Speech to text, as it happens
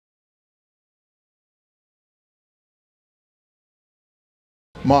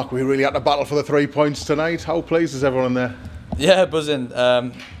Mark, we really had to battle for the 3 points tonight. How pleased is everyone there? Yeah, buzzing.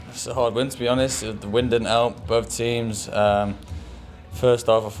 It's a hard win, to be honest. The wind didn't help both teams. First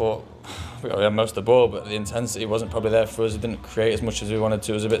half, I thought we had most of the ball, but the intensity wasn't probably there for us. It didn't create as much as we wanted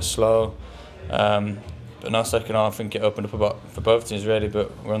to. It was a bit slow. But now second half, I think it opened up for both teams really.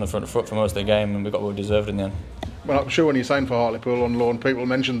 But we're on the front foot for most of the game, and we got what we deserved in the end. Well, I'm sure when you signed for Hartlepool on loan, people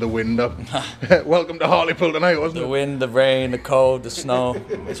mentioned the wind. Welcome to Hartlepool tonight, wasn't it? The wind, the rain, the cold, the snow.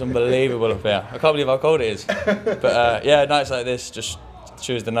 It's unbelievable up here. I can't believe how cold it is. But yeah, nights like this, just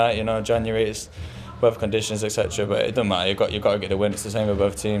Tuesday night, you know, January, it's weather conditions, etc. But it doesn't matter. You've got to get the win. It's the same with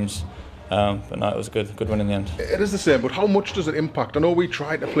both teams. But no, it was a good win in the end. It is the same, but how much does it impact? I know we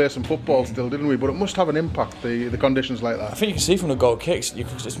tried to play some football still, didn't we? But it must have an impact, the conditions like that. I think you can see from the goal kicks,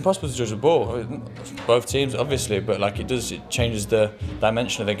 it's impossible to judge the ball. I mean, both teams, obviously, but like it changes the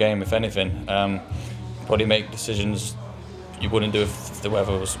dimension of the game, if anything. Probably make decisions you wouldn't do if the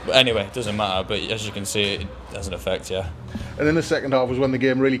weather was. But anyway, it doesn't matter. But as you can see, it has an effect, yeah. And then the second half was when the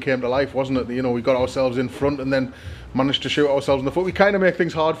game really came to life, wasn't it? You know, we got ourselves in front and then managed to shoot ourselves in the foot. We kind of make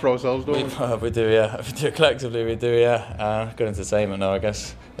things hard for ourselves, don't we? We do, yeah. We do collectively, we do, yeah. Good entertainment, though, I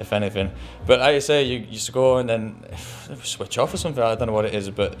guess, if anything. But like you say, you score and then switch off or something. I don't know what it is,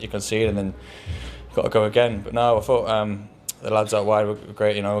 but you concede and then you've got to go again. But no, I thought the lads out wide were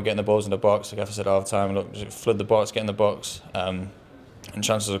great. You know, we're getting the balls in the box. Like I said, half time, look, just flood the box, get in the box, and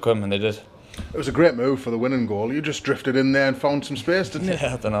chances will come, and they did. It was a great move for the winning goal. You just drifted in there and found some space, didn't you?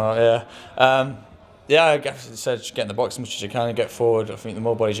 Yeah, I don't know. Yeah. Yeah, I guess it said just get in the box as much as you can and get forward. I think the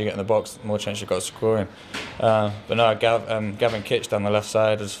more bodies you get in the box, the more chance you've got of scoring. But no, Gavin Kitch down the left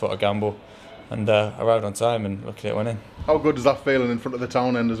side, I just thought a gamble and arrived on time and luckily it went in. How good is that feeling in front of the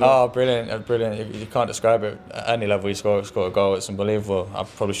town end as well? Oh, brilliant, brilliant. You can't describe it. At any level you score a goal, it's unbelievable. I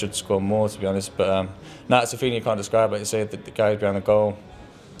probably should score more, to be honest. But no, it's a feeling you can't describe. Like you say, the guys behind the goal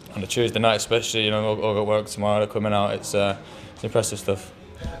on a Tuesday night especially, you know, all got work tomorrow, they're coming out. It's impressive stuff.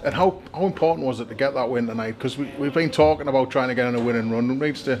 And how important was it to get that win tonight? Because we've been talking about trying to get on a winning run. It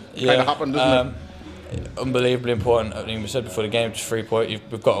needs to kind of happen, doesn't it? Unbelievably important. I mean, we said before the game, just 3 points.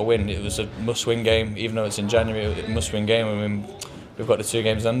 We've got to win. It was a must-win game, even though it's in January. It was a must-win game. I mean, we've got the 2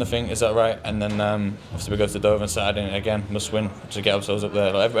 games done, I think. Is that right? And then obviously we go to Dover on Saturday, and again, must-win to get ourselves up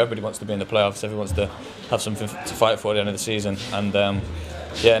there. Like, everybody wants to be in the playoffs. Everyone wants to have something to fight for at the end of the season. And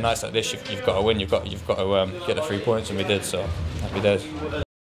yeah, nights like this, you've got to win. You've got to get the 3 points, and we did. So happy days.